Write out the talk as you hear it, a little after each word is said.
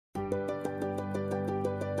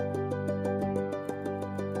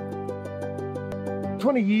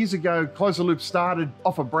20 years ago, Close the Loop started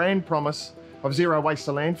off a brand promise of zero waste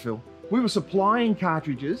to landfill. We were supplying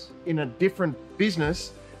cartridges in a different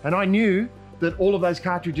business, and I knew that all of those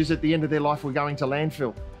cartridges at the end of their life were going to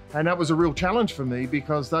landfill. And that was a real challenge for me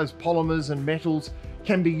because those polymers and metals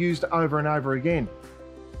can be used over and over again.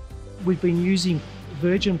 We've been using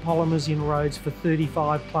virgin polymers in roads for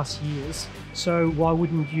 35 plus years. So why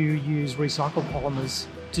wouldn't you use recycled polymers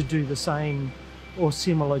to do the same or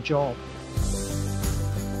similar job?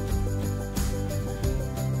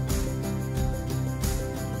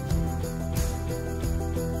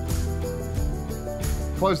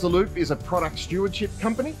 Close the Loop is a product stewardship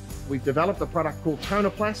company. We've developed a product called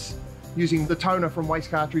Tonerplas using the toner from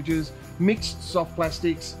waste cartridges, mixed soft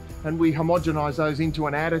plastics, and we homogenise those into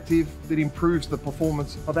an additive that improves the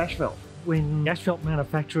performance of asphalt. When asphalt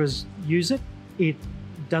manufacturers use it, it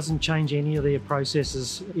doesn't change any of their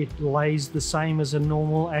processes. It lays the same as a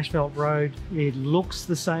normal asphalt road. It looks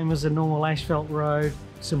the same as a normal asphalt road.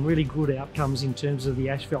 Some really good outcomes in terms of the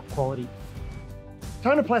asphalt quality.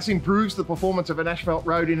 Tonerplas improves the performance of an asphalt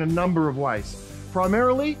road in a number of ways.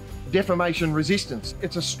 Primarily, deformation resistance.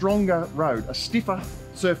 It's a stronger road, a stiffer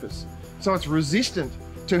surface. So it's resistant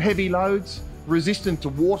to heavy loads, resistant to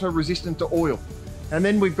water, resistant to oil. And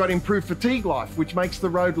then we've got improved fatigue life, which makes the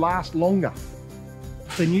road last longer.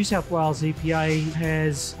 The New South Wales EPA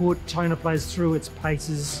has put Tonerplas through its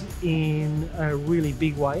paces in a really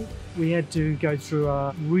big way. We had to go through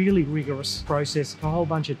a really rigorous process, a whole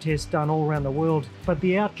bunch of tests done all around the world, but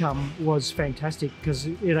the outcome was fantastic because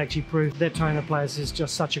it actually proved that Tonerplas is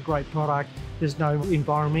just such a great product. There's no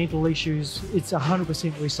environmental issues. It's 100%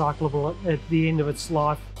 recyclable at the end of its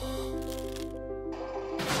life.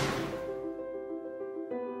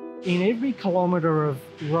 In every kilometre of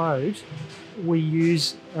road, we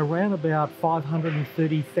use around about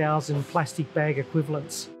 530,000 plastic bag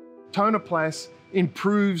equivalents. Tonerplas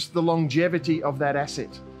improves the longevity of that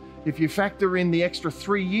asset. If you factor in the extra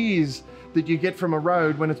 3 years that you get from a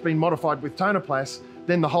road when it's been modified with Tonerplas,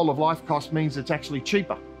 then the whole of life cost means it's actually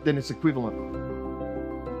cheaper than its equivalent.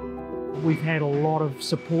 We've had a lot of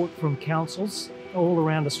support from councils all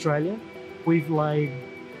around Australia. We've laid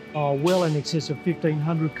well in excess of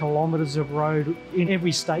 1,500 kilometres of road in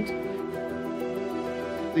every state.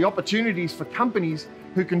 The opportunities for companies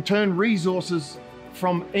who can turn resources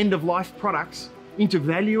from end-of-life products into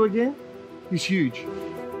value again is huge.